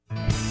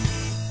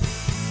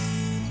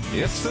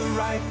It's the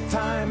right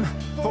time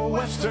for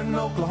Western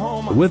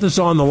Oklahoma. With us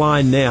on the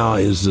line now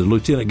is the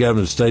Lieutenant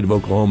Governor of the state of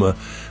Oklahoma,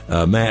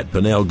 Matt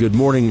Pinnell. Good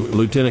morning,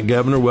 Lieutenant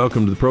Governor.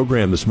 Welcome to the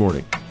program this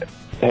morning.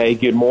 Hey,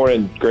 good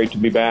morning. Great to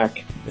be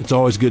back. It's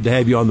always good to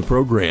have you on the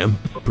program.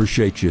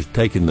 Appreciate you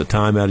taking the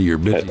time out of your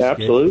busy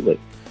Absolutely.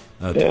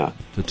 schedule,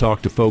 to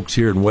talk to folks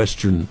here in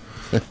Western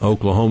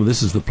Oklahoma.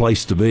 This is the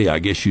place to be. I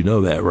guess you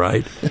know that,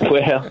 right?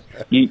 Well,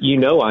 you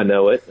know I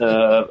know it.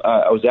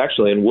 I was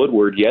actually in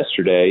Woodward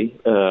yesterday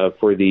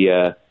for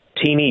the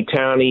Teeny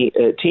Tiny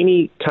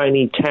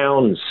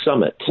Town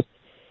Summit,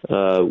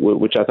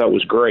 which I thought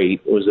was great.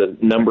 It was a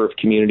number of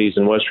communities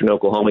in Western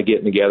Oklahoma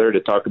getting together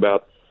to talk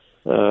about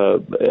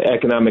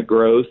economic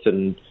growth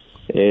in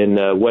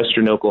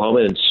Western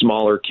Oklahoma and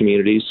smaller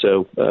communities.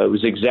 So it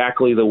was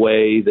exactly the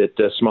way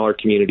that smaller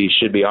communities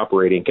should be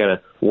operating, kind of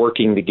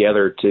working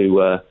together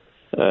to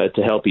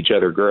help each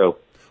other grow.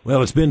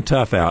 Well, it's been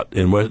tough out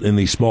in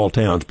these small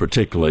towns,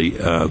 particularly.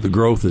 The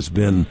growth has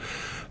been,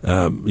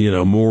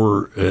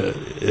 more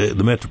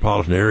the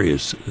metropolitan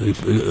areas.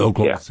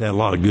 Oklahoma's had a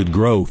lot of good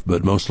growth,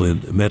 but mostly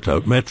in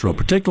metro,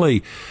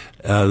 particularly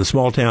the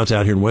small towns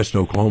out here in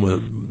Western Oklahoma,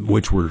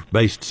 which were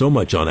based so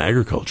much on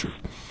agriculture.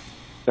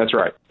 That's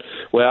right.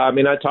 Well, I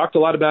mean, I talked a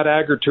lot about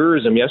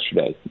agritourism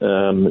yesterday.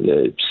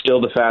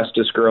 Still the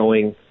fastest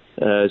growing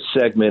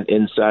segment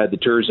inside the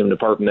tourism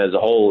department as a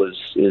whole is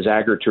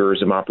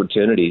agritourism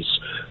opportunities.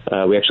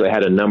 We actually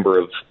had a number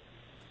of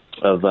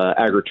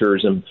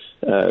agritourism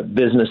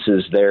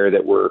businesses there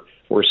that were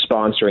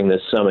sponsoring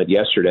this summit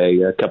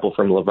yesterday, a couple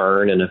from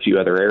Laverne and a few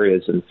other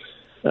areas. And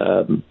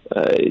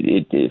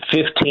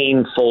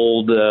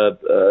 15-fold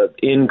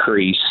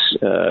increase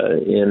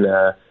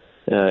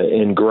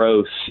in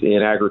growth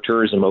in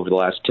agritourism over the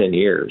last 10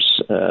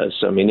 years.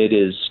 So, I mean, it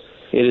is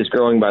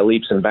growing by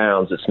leaps and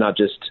bounds. It's not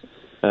just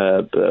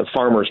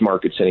farmers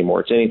markets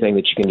anymore. It's anything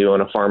that you can do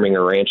on a farming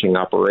or ranching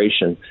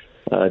operation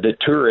that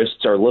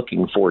tourists are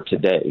looking for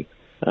today.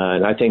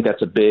 And I think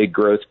that's a big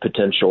growth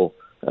potential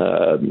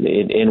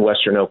in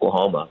Western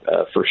Oklahoma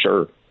for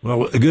sure.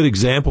 Well, a good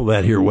example of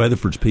that here,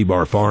 Weatherford's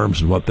P-Bar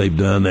Farms and what they've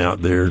done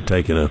out there,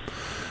 taking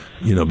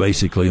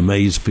basically a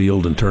maize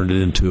field and turned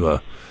it into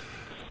a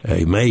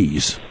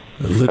maze.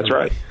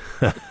 Literally.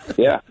 That's right.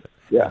 Yeah.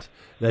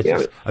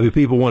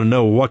 People want to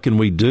know, what can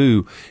we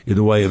do in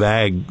the way of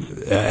ag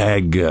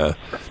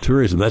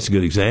tourism? That's a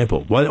good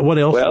example. What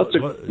else? Well,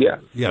 go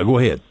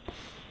ahead.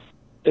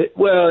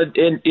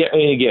 And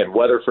again,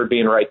 Weatherford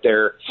being right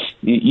there,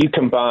 you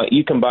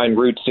combine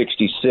Route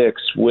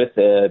 66 with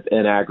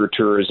an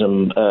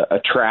agritourism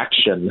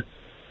attraction,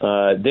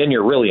 then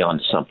you're really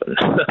on something.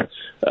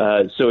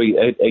 So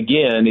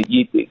again,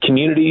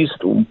 communities,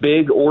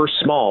 big or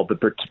small, but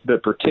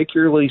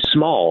particularly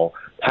small,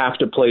 have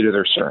to play to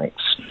their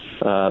strengths.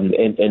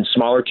 And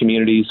smaller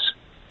communities,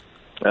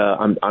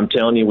 I'm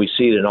telling you, we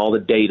see it in all the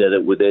data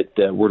that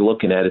we're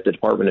looking at the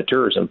Department of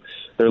Tourism.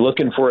 They're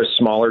looking for a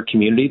smaller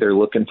community. They're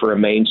looking for a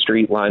main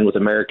street lined with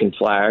American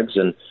flags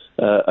and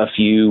a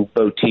few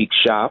boutique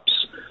shops.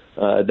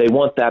 They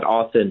want that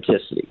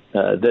authenticity.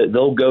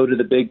 They'll go to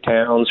the big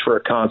towns for a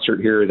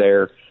concert here or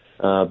there.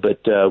 But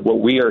what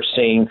we are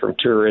seeing from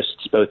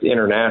tourists, both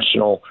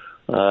international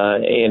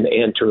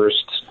and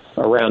tourists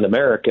around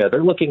America,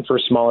 they're looking for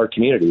smaller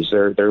communities.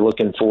 They're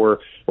looking for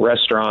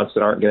restaurants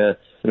that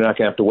they're not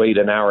going to have to wait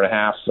an hour and a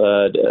half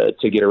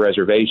to get a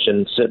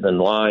reservation, sitting in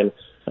line.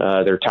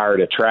 They're tired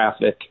of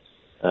traffic.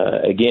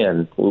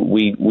 Again,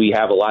 we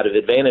have a lot of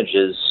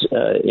advantages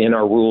in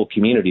our rural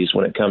communities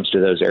when it comes to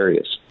those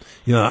areas.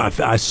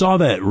 I saw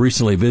that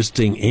recently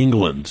visiting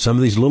England. Some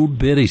of these little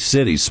bitty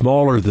cities,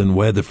 smaller than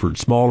Weatherford,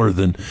 smaller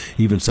than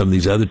even some of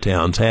these other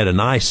towns, had a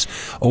nice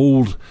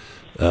old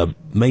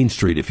Main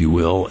Street, if you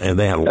will, and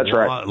they had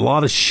a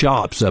lot of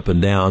shops up and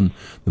down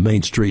the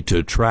Main Street to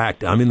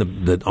attract. I mean,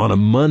 on a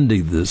Monday,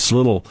 this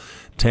little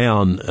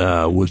town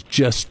was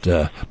just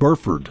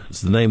Burford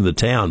is the name of the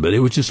town, but it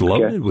was just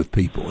loaded with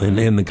people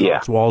in the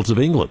Cotswolds of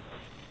England.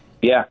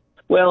 Yeah.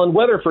 Well, and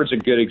Weatherford's a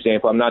good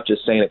example. I'm not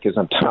just saying it because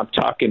I'm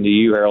talking to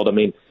you, Harold. I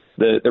mean,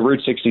 the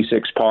Route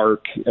 66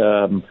 park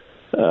over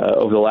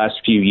the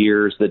last few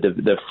years,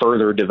 the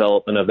further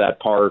development of that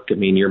park. I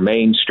mean, your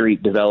Main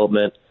Street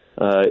development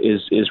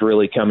is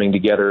really coming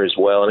together as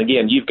well. And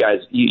again,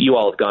 you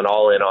all have gone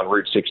all in on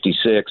Route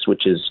 66,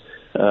 which is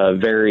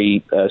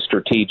very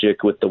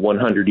strategic with the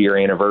 100-year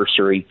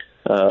anniversary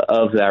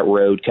of that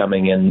road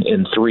coming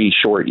in 3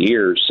 short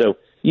years. So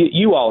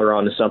you all are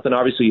onto something.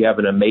 Obviously, you have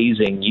an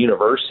amazing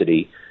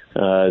university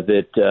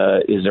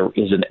that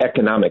is an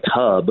economic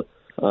hub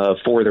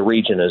for the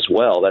region as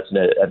well. That's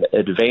an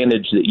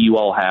advantage that you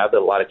all have that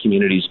a lot of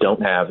communities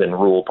don't have in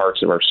rural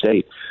parts of our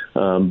state.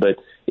 But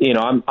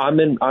I'm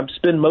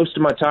spending most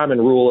of my time in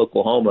rural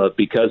Oklahoma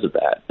because of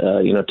that.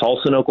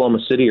 Tulsa and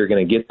Oklahoma City are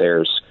going to get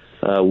theirs.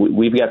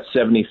 We've got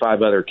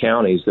 75 other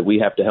counties that we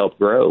have to help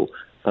grow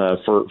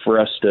for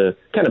us to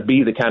kind of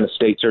be the kind of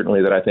state,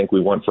 certainly, that I think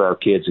we want for our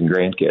kids and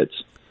grandkids.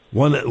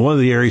 One of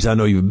the areas I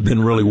know you've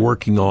been really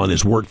working on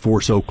is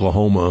Workforce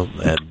Oklahoma,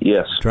 and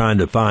Yes. trying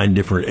to find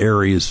different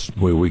areas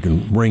where we can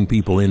bring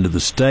people into the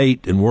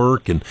state and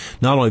work, and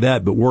not only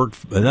that, but work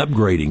and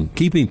upgrading,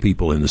 keeping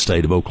people in the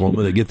state of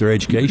Oklahoma that get their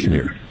education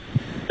here.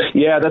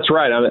 Yeah, that's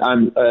right.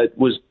 I'm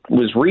was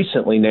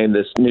recently named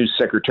this new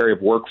Secretary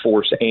of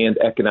Workforce and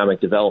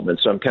Economic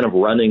Development, so I'm kind of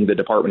running the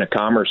Department of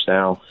Commerce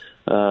now.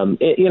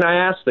 And I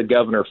asked the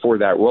governor for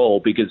that role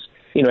because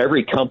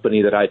every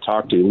company that I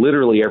talk to,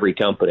 literally every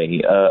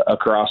company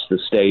across the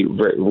state,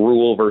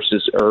 rural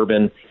versus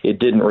urban, it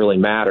didn't really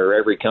matter.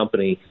 Every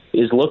company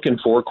is looking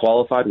for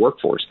qualified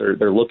workforce.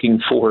 They're looking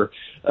for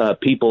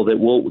people that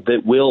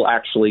will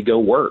actually go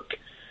work.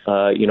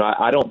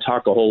 I don't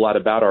talk a whole lot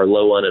about our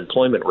low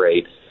unemployment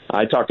rate.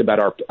 I talked about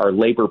our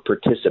labor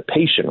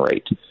participation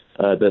rate.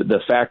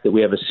 The fact that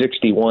we have a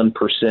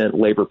 61%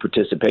 labor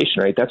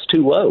participation rate, that's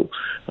too low.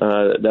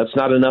 That's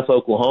not enough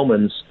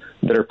Oklahomans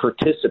that are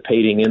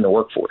participating in the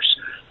workforce.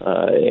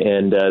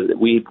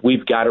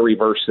 We've got to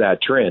reverse that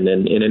trend.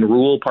 And in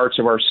rural parts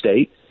of our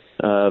state,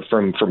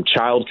 from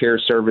child care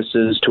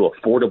services to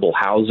affordable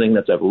housing,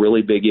 that's a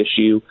really big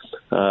issue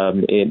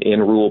in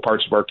rural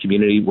parts of our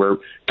community, where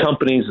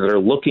companies that are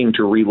looking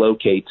to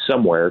relocate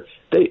somewhere,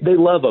 they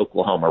love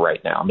Oklahoma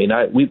right now. I mean,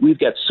 we've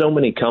got so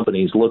many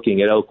companies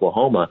looking at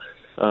Oklahoma,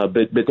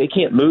 but they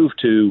can't move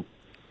to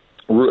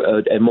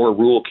a more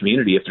rural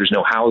community if there's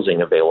no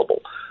housing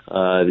available.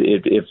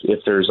 If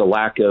there's a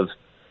lack of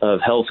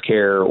health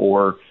care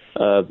or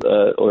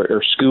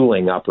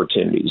schooling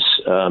opportunities.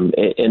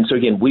 And so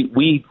again,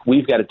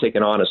 we've got to take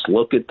an honest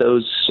look at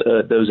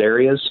those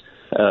areas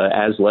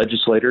as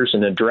legislators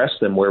and address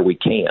them where we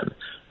can.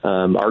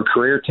 Our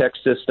career tech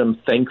system,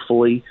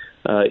 thankfully,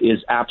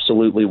 is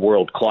absolutely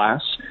world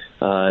class.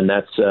 And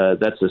that's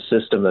a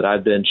system that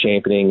I've been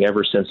championing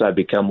ever since I've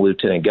become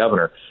lieutenant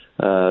governor.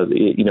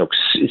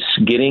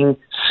 Getting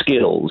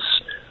skills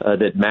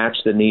that match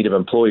the need of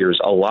employers.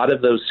 A lot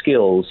of those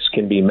skills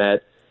can be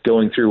met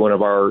going through one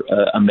of our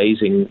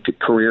amazing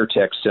career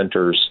tech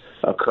centers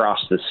across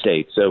the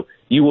state. So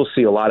you will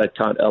see a lot of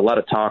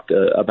talk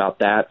about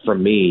that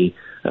from me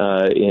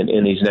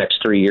in these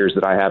next 3 years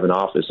that I have in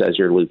office as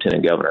your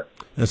lieutenant governor.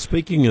 Now,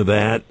 speaking of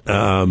that,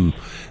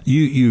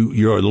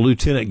 you're the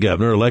lieutenant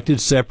governor,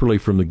 elected separately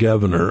from the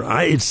governor.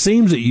 It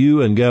seems that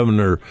you and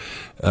Governor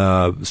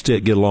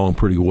Stitt get along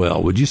pretty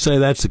well. Would you say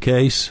that's the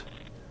case?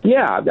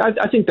 Yeah,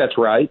 I think that's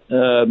right.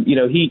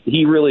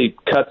 He really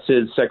cuts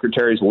his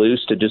secretaries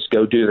loose to just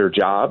go do their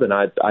job, and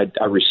I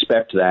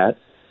respect that.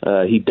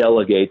 He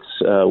delegates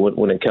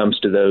when it comes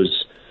to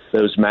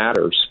those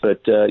matters.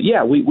 But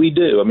we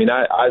do. I mean,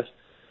 I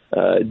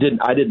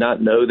did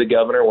not know the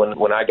governor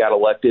when I got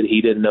elected. He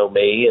didn't know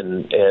me,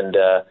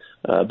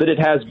 but it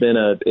has been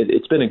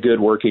it's been a good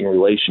working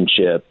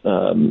relationship.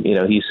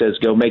 He says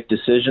go make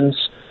decisions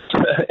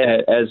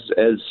as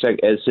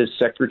his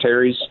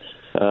secretaries.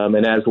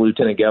 And as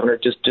lieutenant governor,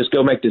 just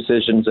go make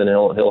decisions, and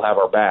he'll have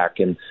our back.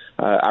 And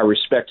I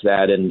respect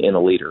that in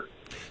a leader.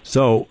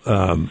 So,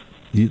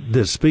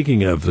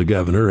 speaking of the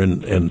governor,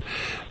 and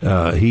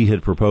he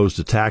had proposed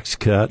a tax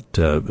cut,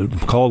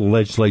 called the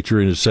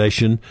legislature into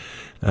session.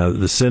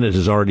 The Senate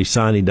has already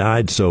signed and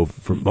died. So,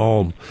 from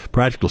all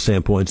practical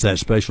standpoints, that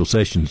special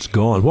session's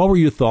gone. What were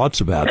your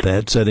thoughts about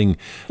that, sitting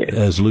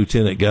as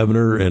lieutenant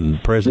governor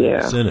and president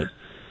of the Senate?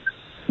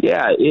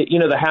 Yeah,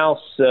 the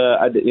House.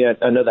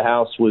 I know the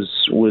House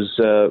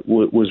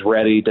was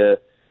ready to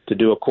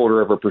do a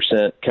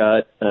 0.25%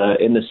 cut.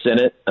 In the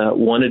Senate,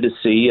 wanted to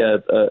see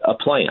a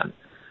plan,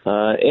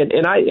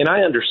 and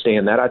I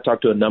understand that. I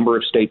talked to a number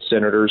of state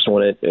senators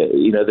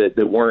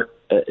that weren't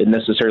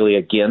necessarily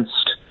against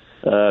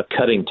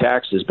cutting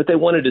taxes, but they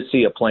wanted to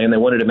see a plan. They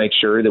wanted to make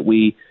sure that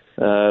we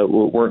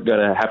weren't going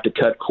to have to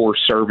cut core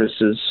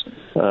services.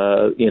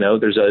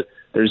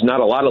 There's not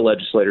a lot of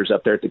legislators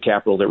up there at the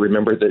Capitol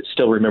that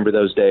still remember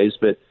those days.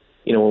 But,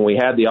 when we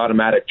had the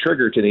automatic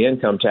trigger to the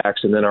income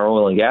tax and then our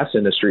oil and gas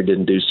industry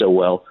didn't do so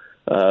well,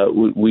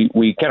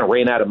 we kind of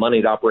ran out of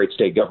money to operate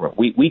state government.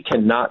 We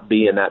cannot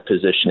be in that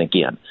position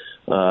again.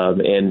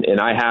 And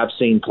I have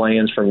seen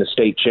plans from the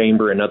state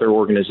chamber and other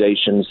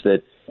organizations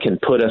that can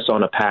put us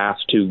on a path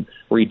to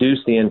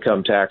reduce the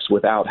income tax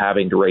without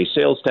having to raise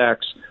sales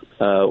tax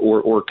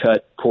or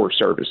cut core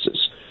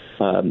services.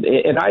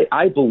 And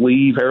I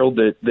believe, Harold,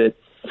 that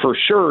for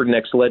sure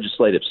next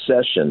legislative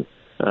session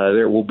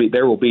there will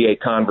be a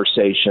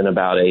conversation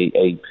about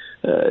a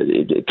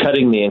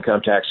cutting the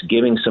income tax,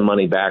 giving some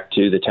money back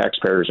to the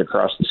taxpayers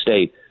across the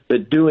state,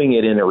 but doing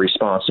it in a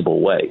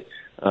responsible way.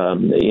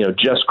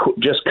 Just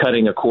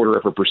cutting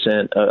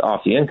 0.25%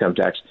 off the income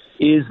tax,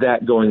 is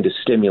that going to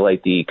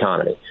stimulate the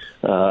economy?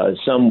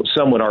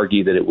 Some would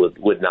argue that it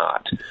would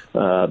not.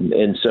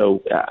 And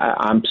so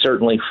I'm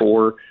certainly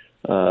for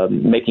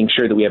making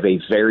sure that we have a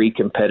very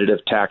competitive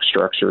tax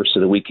structure so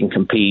that we can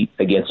compete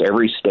against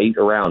every state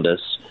around us,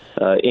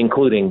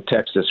 including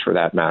Texas for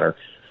that matter.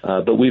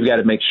 But we've got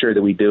to make sure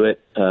that we do it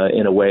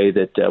in a way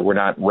that we're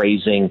not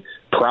raising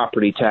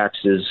property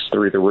taxes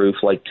through the roof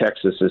like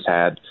Texas has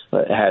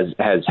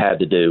had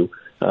to do.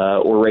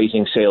 or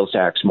raising sales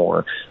tax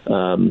more.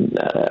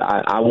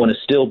 I want to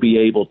still be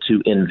able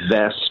to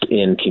invest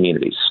in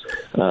communities,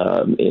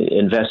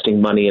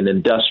 investing money in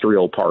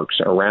industrial parks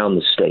around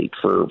the state,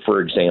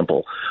 for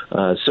example,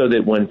 so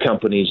that when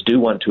companies do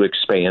want to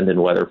expand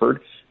in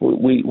Weatherford,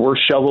 we're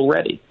shovel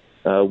ready.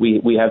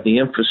 We have the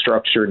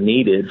infrastructure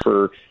needed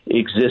for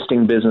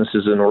existing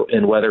businesses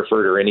in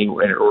Weatherford or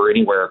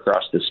anywhere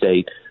across the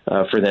state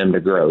for them to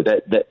grow.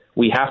 That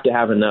we have to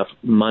have enough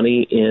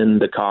money in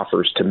the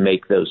coffers to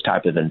make those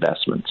type of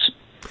investments.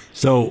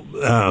 So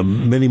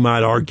many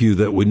might argue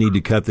that we need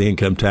to cut the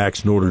income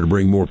tax in order to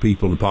bring more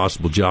people and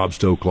possible jobs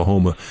to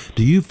Oklahoma.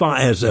 Do you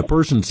find, as a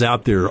person that's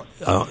out there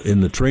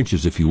in the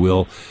trenches, if you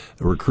will,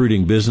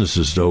 recruiting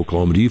businesses to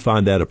Oklahoma, do you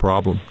find that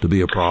to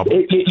be a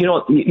problem?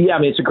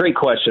 It's a great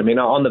question. I mean,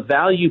 on the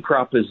value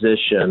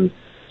proposition,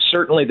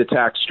 certainly the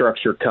tax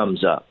structure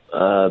comes up.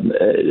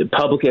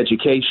 Public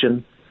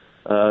education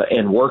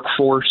and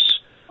workforce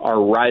are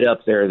right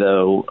up there,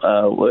 though,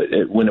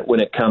 when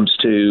it comes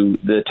to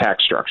the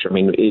tax structure. I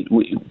mean,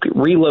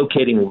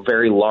 relocating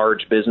very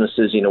large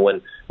businesses,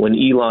 when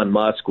Elon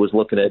Musk was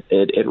looking at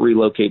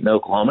relocating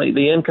Oklahoma,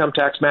 the income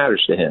tax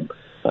matters to him.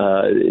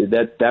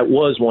 That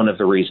was one of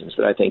the reasons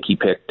that I think he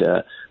picked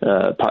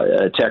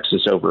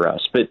Texas over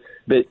us. But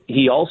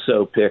he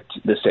also picked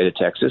the state of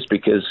Texas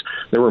because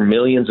there were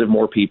millions of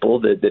more people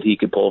that he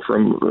could pull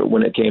from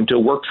when it came to a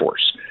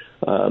workforce.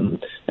 And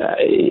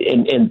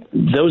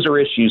those are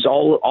issues,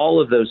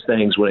 all of those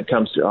things when it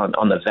comes to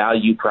on the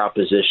value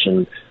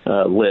proposition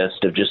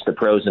list of just the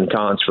pros and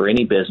cons for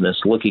any business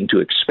looking to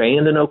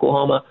expand in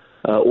Oklahoma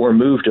or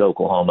move to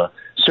Oklahoma.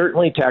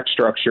 Certainly tax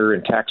structure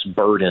and tax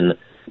burden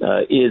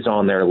is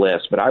on their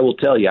list. But I will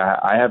tell you,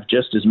 I have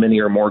just as many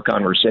or more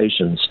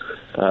conversations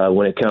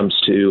when it comes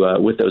to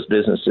with those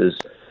businesses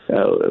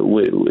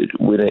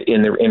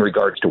in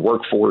regards to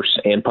workforce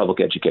and public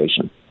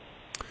education.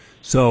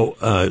 So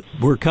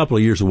we're a couple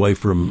of years away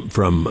from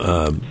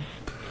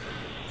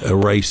a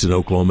race in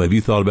Oklahoma. Have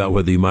you thought about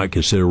whether you might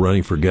consider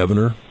running for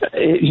governor?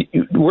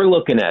 We're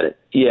looking at it.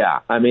 Yeah,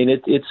 I mean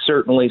it's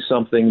certainly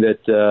something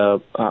that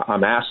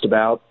I'm asked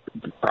about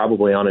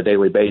probably on a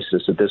daily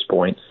basis at this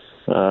point.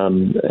 We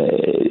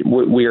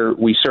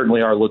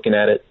certainly are looking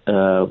at it.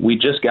 We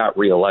just got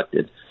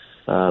reelected,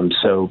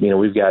 so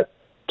we've got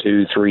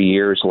 2-3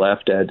 years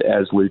left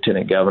as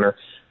lieutenant governor.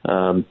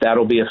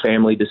 That'll be a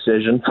family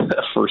decision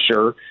for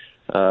sure.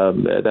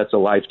 That's a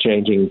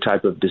life-changing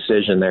type of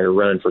decision there,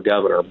 running for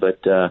governor. But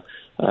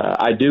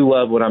I do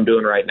love what I'm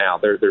doing right now.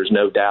 There's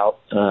no doubt.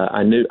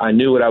 I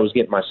knew what I was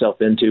getting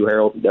myself into,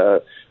 Harold,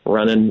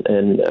 running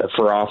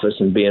for office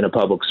and being a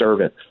public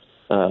servant.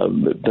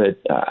 But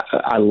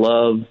I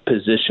love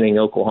positioning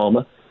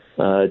Oklahoma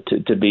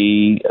to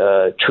be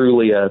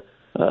truly a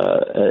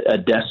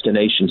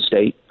destination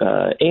state,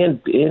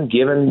 and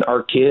giving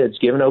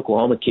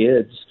Oklahoma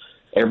kids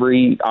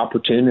every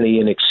opportunity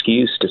and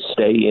excuse to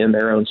stay in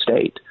their own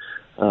state.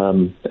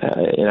 And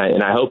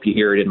I hope you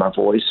hear it in my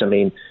voice. I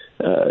mean,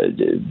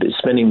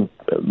 spending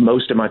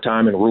most of my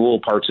time in rural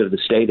parts of the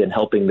state and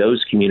helping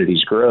those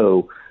communities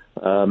grow,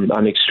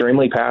 I'm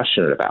extremely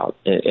passionate about.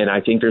 And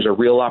I think there's a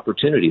real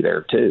opportunity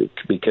there, too,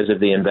 because of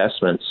the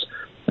investments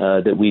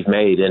that we've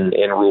made in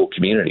rural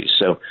communities.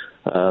 So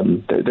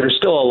there's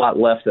still a lot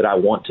left that I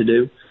want to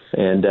do,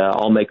 and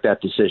I'll make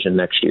that decision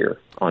next year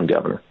on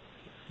governor.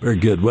 Very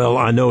good. Well,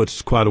 I know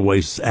it's quite a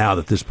ways out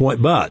at this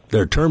point, but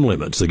there are term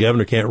limits. The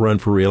governor can't run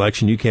for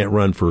re-election. You can't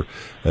run for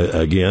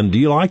again. Do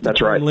you like the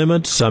term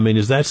limits? I mean,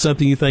 is that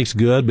something you think's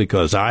good?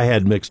 Because I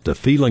had mixed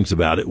feelings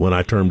about it when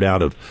I termed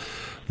out of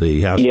the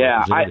House.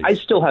 Yeah, I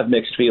still have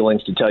mixed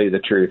feelings, to tell you the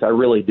truth. I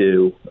really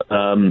do.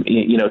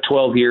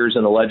 12 years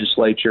in the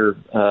legislature,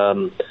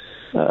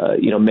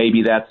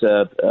 maybe that's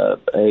a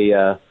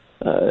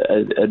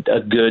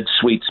good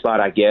sweet spot,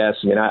 I guess.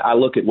 I mean, I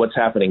look at what's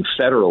happening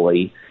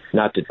federally.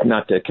 Not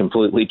to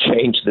completely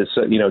change this,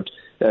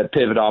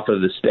 pivot off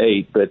of the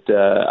state, but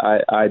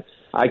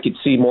I could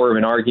see more of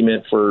an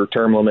argument for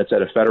term limits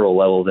at a federal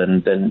level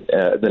than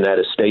at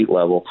a state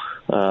level.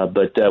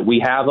 But we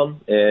have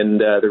them,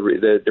 and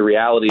the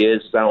reality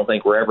is I don't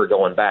think we're ever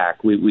going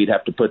back. We'd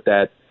have to put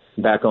that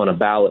back on a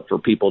ballot for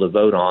people to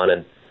vote on,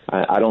 and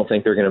I don't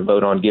think they're going to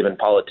vote on giving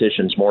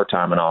politicians more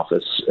time in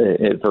office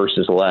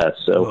versus less.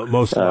 So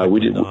most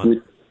likely not.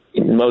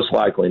 Most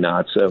likely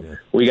not. So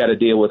we got to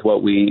deal with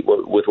what we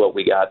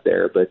got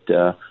there. But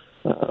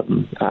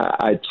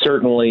I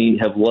certainly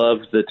have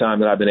loved the time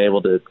that I've been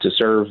able to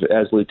serve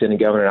as lieutenant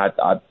governor.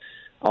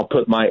 I'll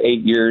put my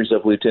 8 years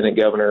of lieutenant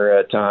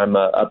governor time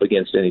up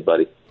against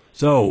anybody.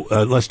 So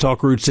let's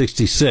talk Route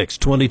 66,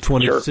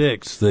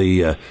 2026, sure.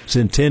 The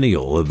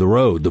centennial of the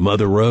road, the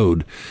Mother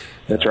Road.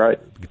 That's right.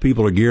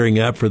 People are gearing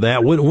up for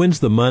that.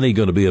 When's the money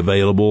going to be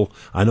available?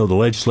 I know the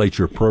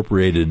legislature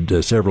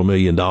appropriated several $1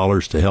 million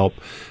to help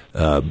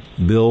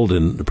build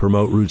and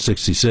promote Route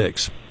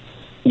 66.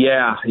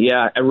 Yeah,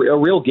 a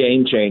real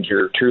game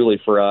changer,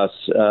 truly, for us.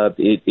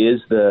 It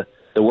is the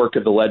work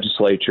of the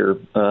legislature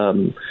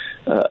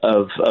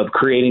of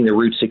creating the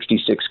Route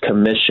 66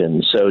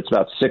 Commission. So it's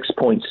about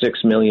 $6.6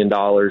 million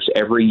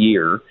every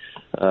year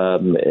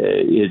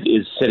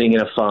is sitting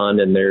in a fund,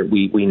 and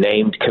we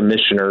named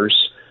commissioners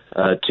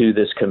to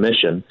this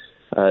commission.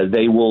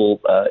 They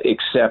will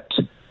accept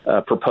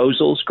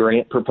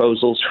grant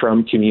proposals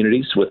from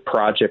communities with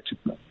project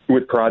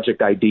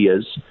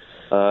ideas,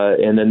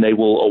 and then they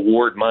will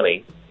award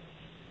money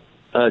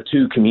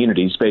to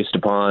communities based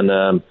upon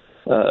a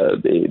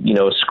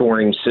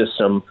scoring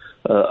system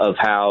of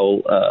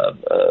how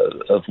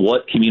of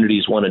what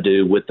communities want to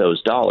do with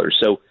those dollars.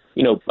 So,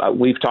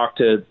 we've talked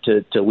to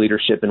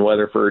leadership in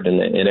Weatherford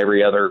and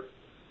every other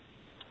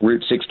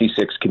Route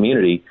 66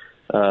 community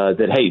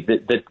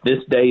that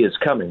this day is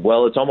coming.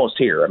 Well, it's almost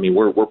here. I mean,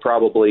 we're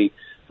probably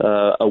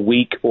a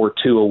week or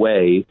two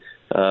away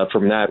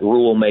from that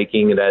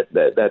rulemaking.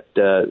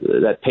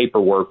 That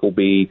paperwork will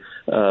be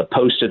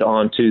posted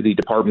onto the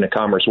Department of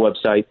Commerce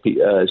website.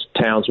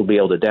 Towns will be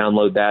able to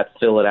download that,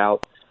 fill it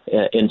out,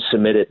 and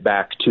submit it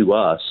back to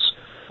us.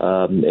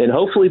 And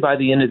hopefully by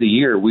the end of the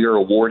year, we are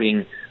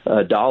awarding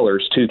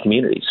dollars to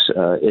communities.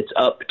 It's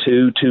up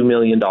to $2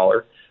 million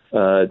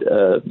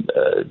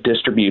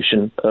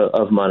distribution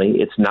of money.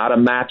 It's not a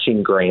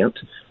matching grant,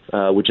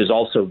 which is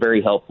also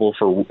very helpful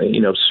for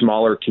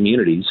smaller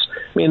communities.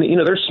 I mean,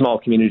 there's small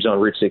communities on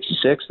Route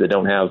 66 that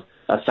don't have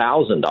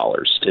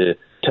 $1,000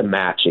 to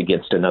match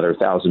against another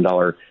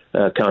 $1,000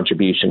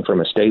 contribution from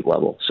a state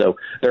level. So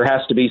there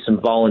has to be some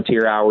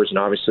volunteer hours, and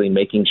obviously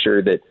making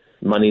sure that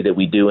money that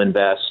we do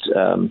invest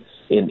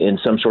in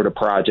some sort of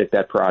project,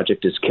 that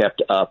project is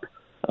kept up,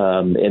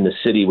 and the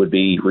city would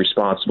be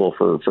responsible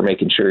for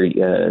making sure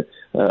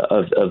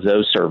of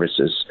those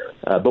services.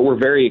 But we're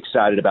very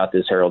excited about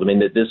this, Harold. I mean,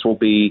 that this will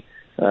be,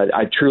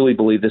 I truly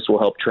believe this will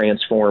help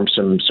transform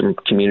some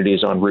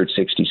communities on Route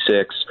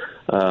 66,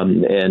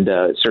 and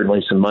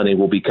certainly some money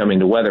will be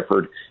coming to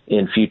Weatherford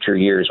in future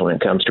years when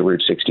it comes to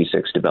Route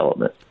 66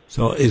 development.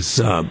 So it's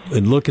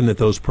in looking at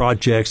those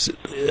projects,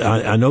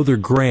 I know they're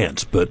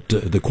grants, but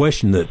the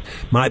question that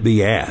might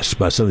be asked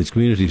by some of these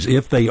communities,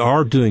 if they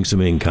are doing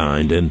some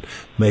in-kind and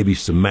maybe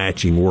some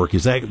matching work,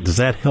 does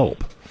that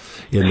help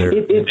in their?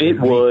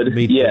 It would,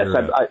 yes.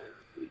 I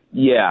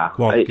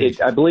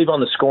believe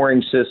on the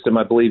scoring system,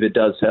 I believe it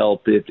does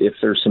help if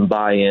there's some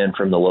buy-in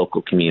from the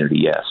local community,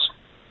 yes.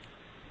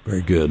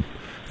 Very good.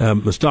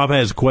 Mustafa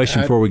has a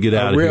question before we get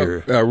out of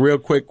here. A real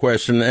quick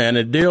question, and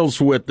it deals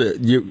with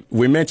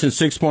we mentioned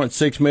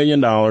 $6.6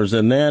 million,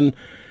 and then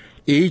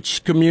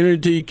each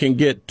community can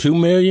get $2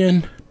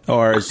 million,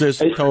 or is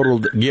this total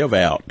give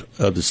out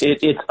of the state?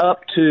 It's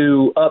up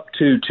to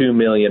 $2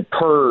 million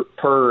per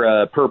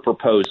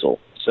proposal.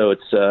 So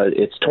it's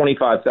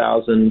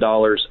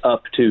 $25,000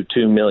 up to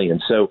 $2 million.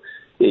 So,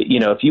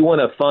 if you want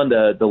to fund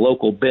the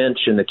local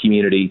bench in the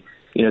community,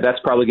 that's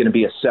probably going to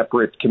be a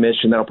separate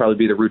commission. That'll probably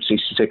be the Route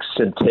 66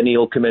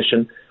 Centennial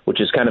Commission, which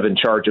is kind of in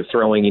charge of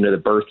throwing, the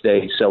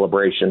birthday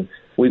celebration.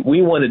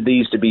 We wanted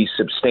these to be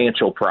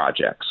substantial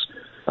projects.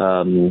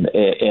 And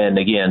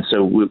again,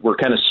 so we're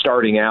kind of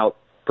starting out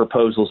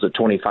proposals at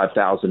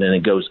 $25,000, and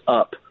it goes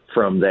up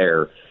from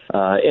there.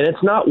 And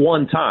it's not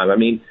one time. I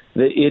mean,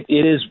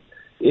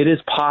 it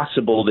is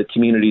possible that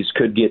communities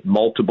could get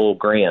multiple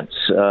grants.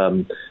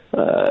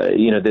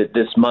 That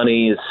this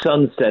money is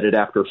sunsetted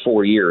after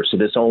 4 years. So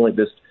this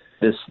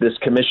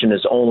commission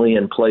is only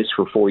in place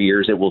for 4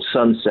 years. It will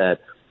sunset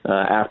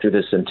after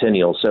the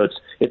centennial. So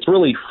it's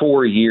really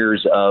 4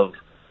 years of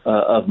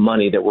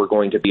money that we're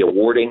going to be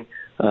awarding,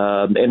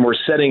 and we're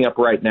setting up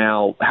right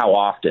now how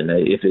often.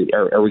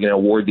 Are we going to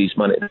award this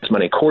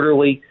money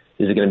quarterly?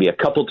 Is it going to be a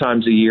couple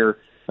times a year?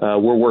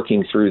 We're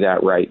working through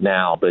that right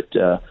now, but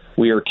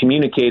we are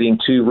communicating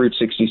to Route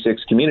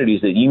 66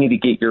 communities that you need to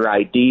get your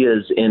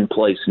ideas in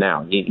place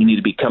now. You need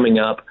to be coming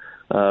up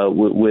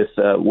with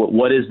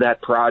what is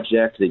that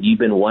project that you've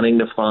been wanting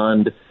to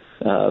fund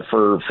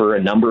for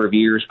a number of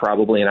years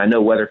probably. And I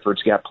know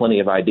Weatherford's got plenty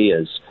of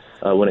ideas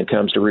when it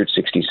comes to Route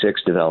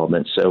 66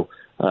 development. So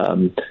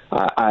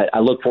I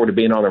look forward to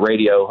being on the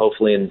radio,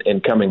 hopefully in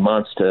coming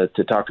months, to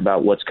talk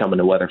about what's coming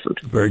to Weatherford.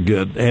 Very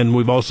good. And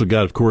we've also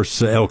got, of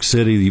course, Elk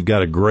City. You've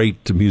got a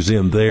great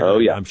museum there. Oh,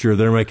 yeah. I'm sure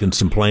they're making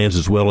some plans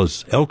as well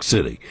as Elk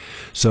City.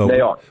 So they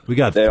are. We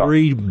got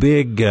three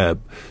big,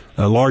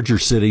 larger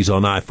cities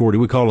on I-40.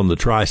 We call them the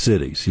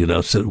Tri-Cities,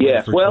 So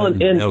yeah, well,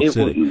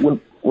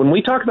 when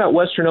we talk about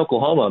Western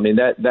Oklahoma, I mean,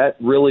 that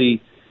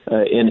really...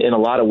 in a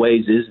lot of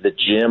ways is the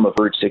gem of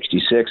Route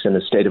 66 in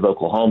the state of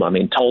Oklahoma. I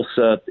mean,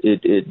 Tulsa,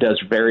 it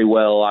does very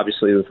well,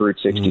 obviously, with Route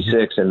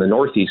 66 in the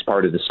northeast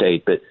part of the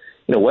state. But,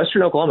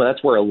 Western Oklahoma,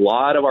 that's where a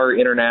lot of our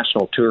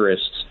international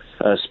tourists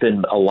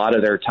spend a lot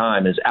of their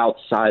time, is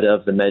outside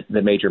of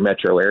the major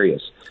metro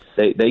areas.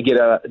 They get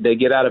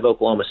out of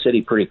Oklahoma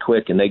City pretty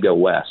quick, and they go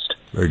west.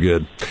 Very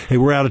good. Hey,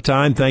 we're out of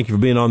time. Thank you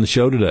for being on the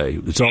show today.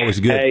 It's always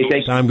good.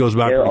 Hey, time goes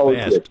by pretty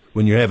fast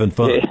when you're having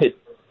fun.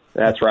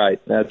 That's right.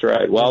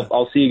 Well,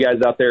 I'll see you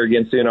guys out there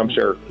again soon, I'm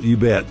sure. You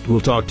bet. We'll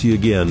talk to you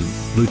again.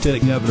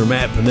 Lieutenant Governor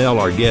Matt Pinnell,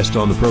 our guest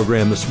on the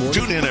program this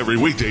morning. Tune in every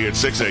weekday at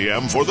 6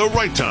 a.m. for The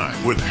Right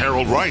Time with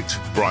Harold Wright.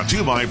 Brought to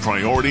you by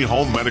Priority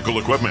Home Medical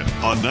Equipment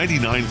on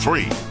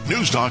 99.3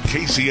 News Talk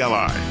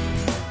KCLI.